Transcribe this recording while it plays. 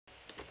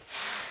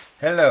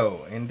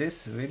Hello, in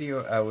this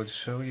video I will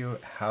show you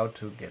how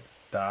to get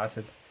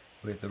started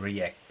with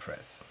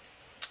ReactPress.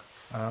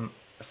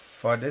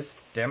 For this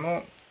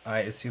demo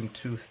I assume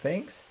two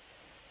things: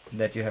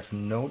 that you have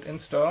Node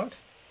installed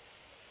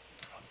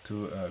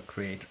to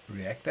create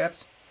React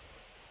apps,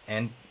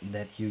 and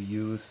that you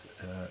use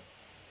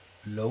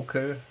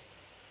local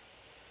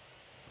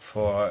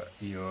for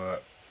your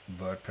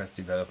WordPress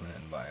development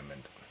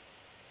environment.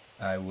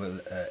 I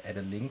will add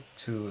a link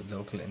to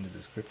local in the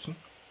description.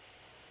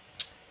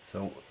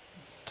 So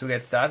to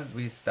get started,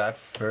 we start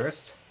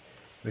first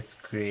with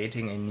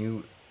creating a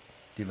new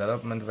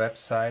development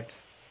website.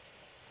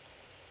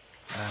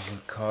 I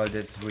will call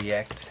this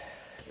React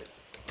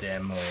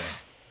Demo.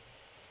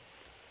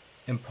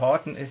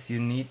 Important is you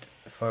need,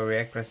 for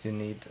ReactPress you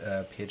need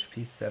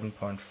PHP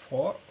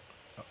 7.4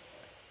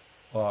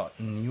 or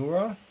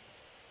newer,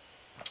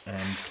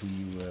 and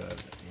we will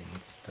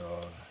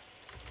install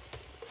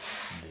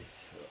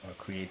this or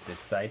create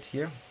this site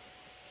here.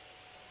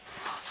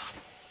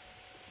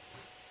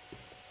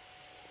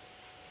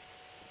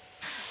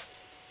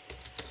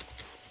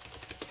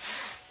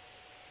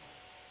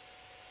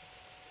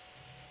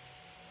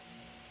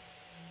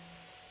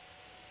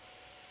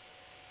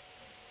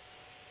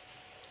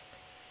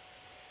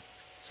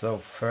 So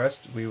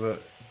first we will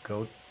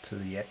go to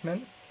the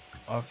admin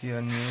of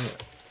your new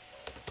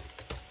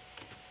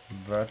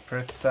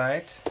WordPress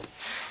site.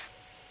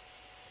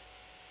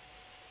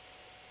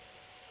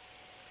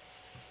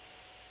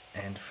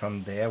 And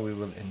from there we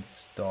will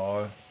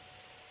install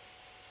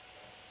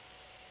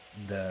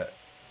the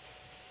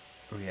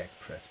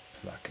ReactPress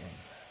plugin.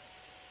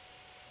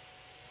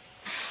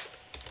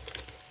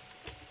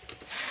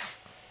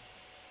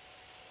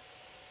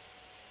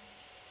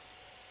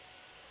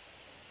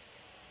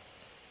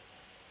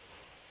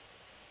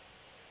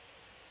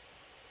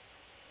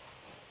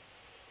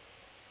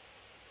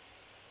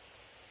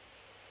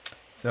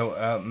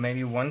 So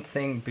maybe one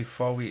thing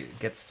before we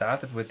get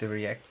started with the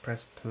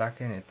ReactPress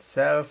plugin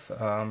itself,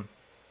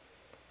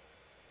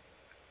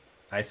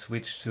 I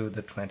switched to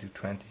the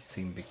 2020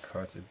 theme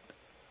because it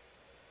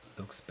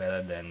looks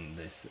better than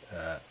this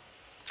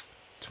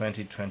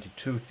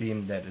 2022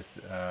 theme that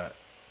is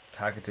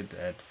targeted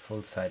at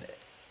full site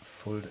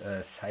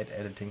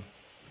editing.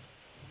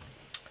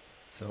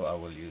 So I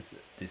will use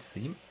this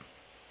theme.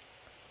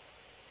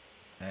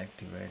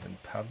 Activate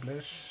and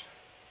publish.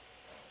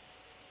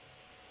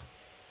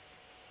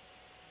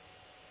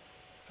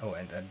 Oh,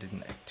 and I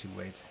didn't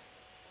activate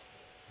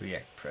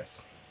ReactPress.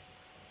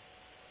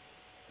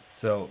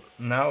 So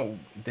now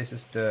this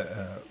is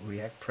the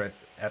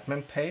ReactPress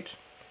admin page,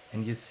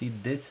 and you see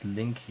this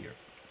link here.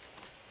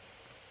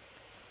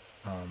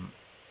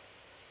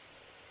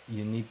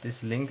 You need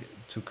this link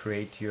to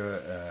create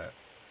your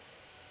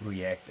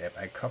React app.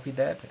 I copy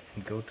that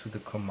and go to the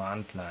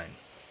command line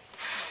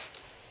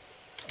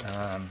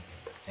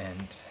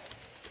and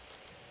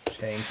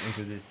change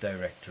into this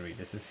directory.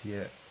 This is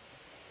here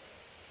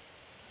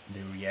the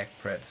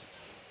ReactPress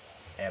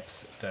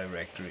apps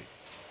directory.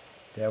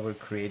 There I will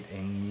create a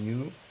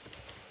new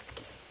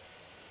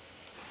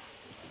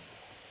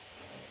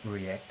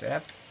React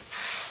app.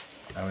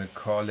 I will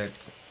call it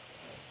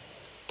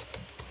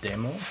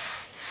Demo.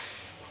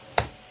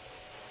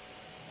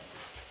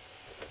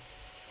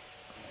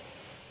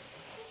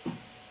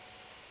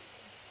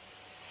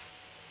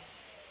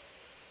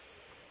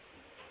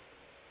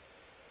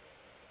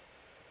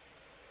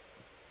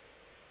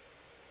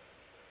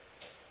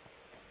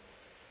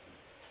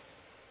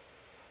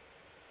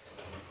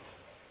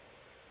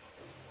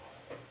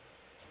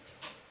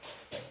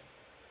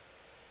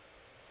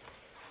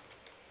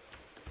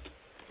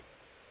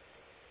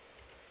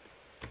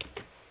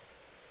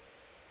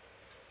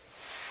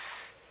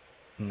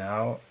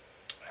 Now,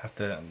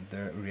 after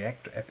the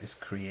React app is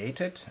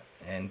created,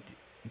 and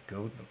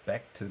go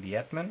back to the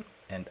admin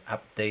and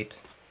update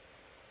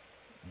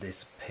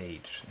this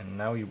page, and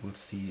now you will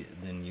see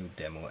the new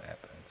demo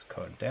app. It's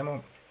called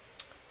Demo.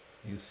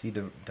 You see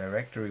the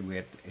directory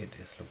where it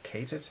is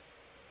located,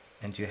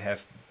 and you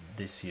have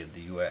this here,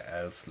 the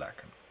URL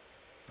slug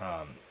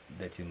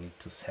that you need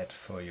to set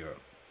for your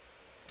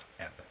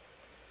app.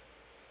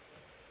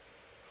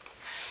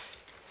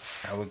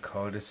 I will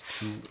call this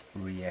to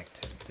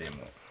React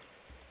Demo.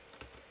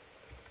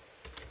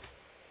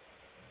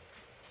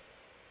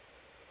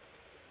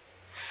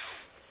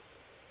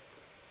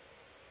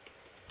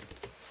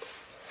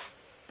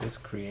 This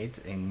creates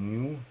a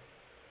new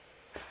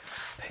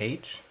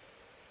page,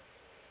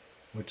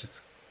 which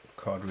is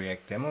called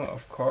React Demo,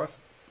 of course,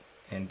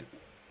 and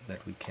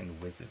that we can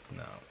visit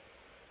now.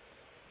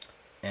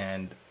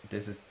 And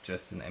this is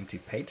just an empty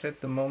page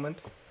at the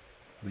moment.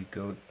 We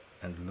go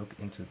and look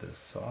into the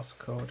source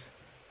code.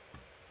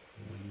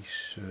 We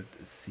should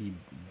see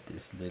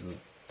this little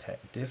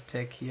div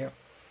tag here,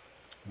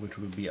 which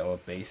will be our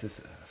basis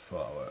for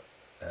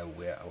our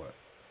where our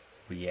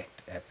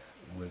React app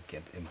will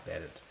get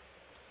embedded.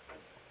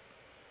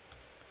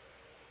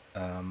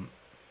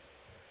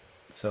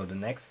 So the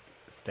next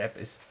step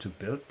is to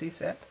build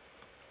this app,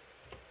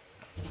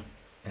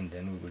 and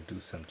then we will do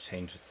some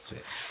changes to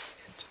it.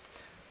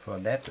 For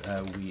that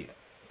we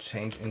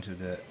change into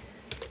the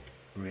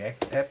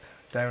React app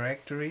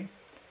directory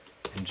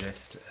and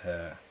just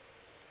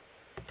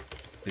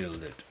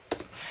build it.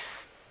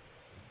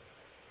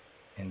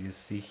 And you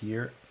see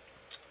here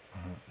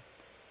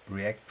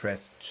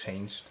ReactPress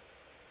changed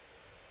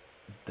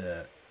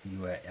the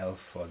URL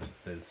for the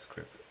build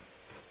script.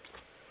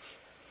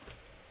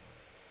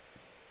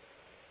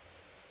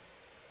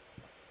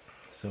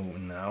 So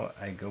now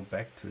I go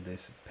back to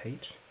this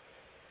page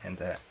and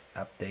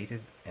update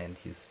it, and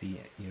you see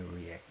your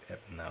React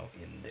app now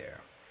in there.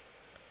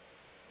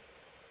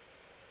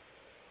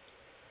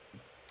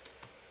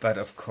 But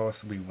of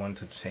course we want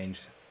to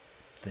change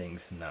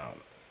things now.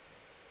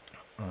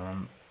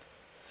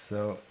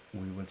 So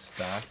we will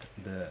start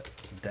the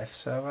dev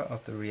server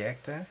of the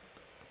React app.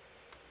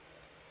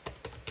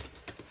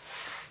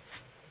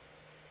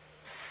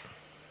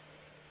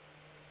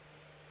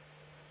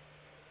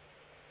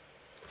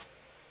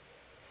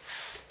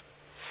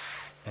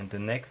 And the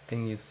next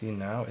thing you see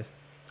now is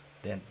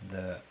that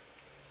the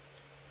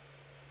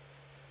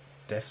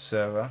dev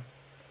server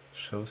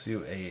shows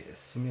you a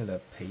similar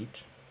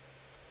page.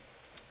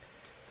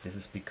 This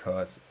is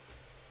because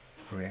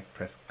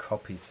ReactPress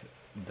copies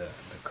the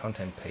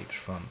content page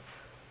from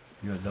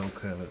your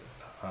local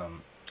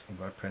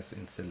WordPress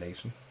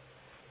installation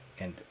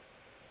and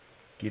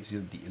gives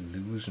you the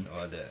illusion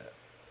or the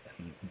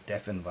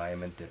dev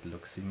environment that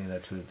looks similar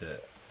to the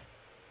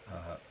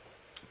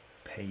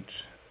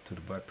page, to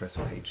the WordPress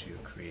page you're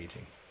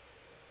creating.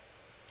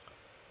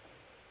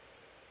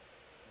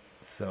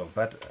 So,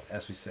 but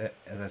as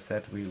I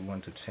said, we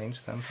want to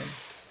change something.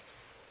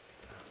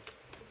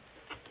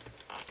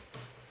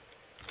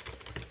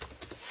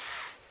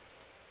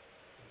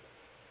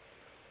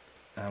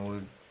 I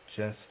will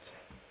just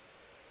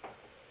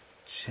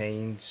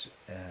change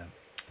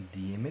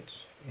the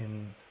image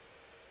in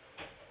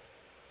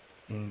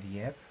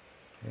the app.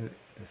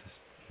 This is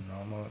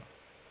normal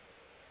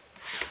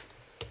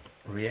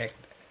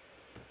React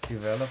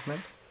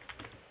development,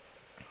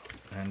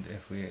 and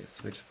if we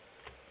switch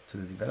to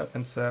the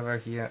development server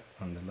here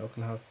on the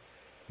local host,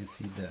 you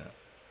see the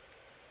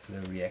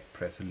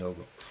ReactPress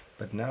logo.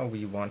 But now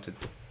we wanted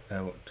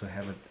to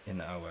have it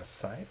in our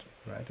site,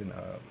 right, in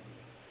our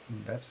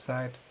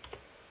website,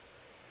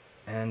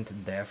 and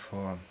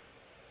therefore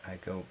I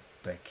go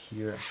back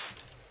here,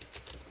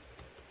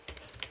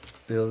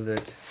 build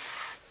it,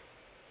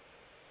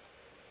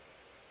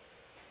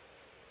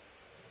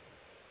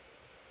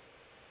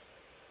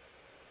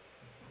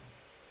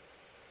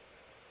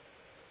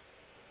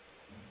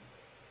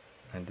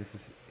 and this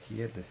is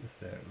here, this is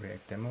the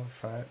React demo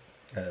file,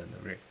 the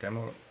React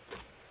demo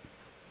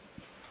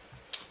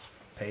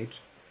page,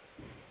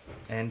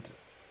 and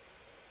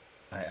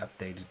I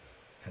updated,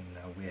 and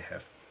now we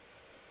have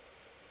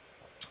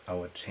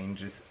our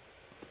changes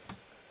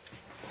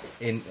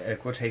in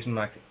quotation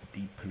marks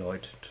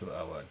deployed to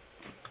our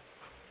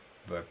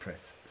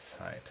WordPress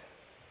site.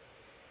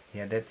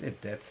 Yeah, that's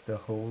it. That's the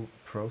whole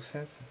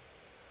process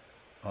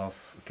of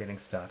getting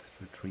started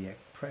with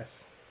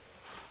ReactPress.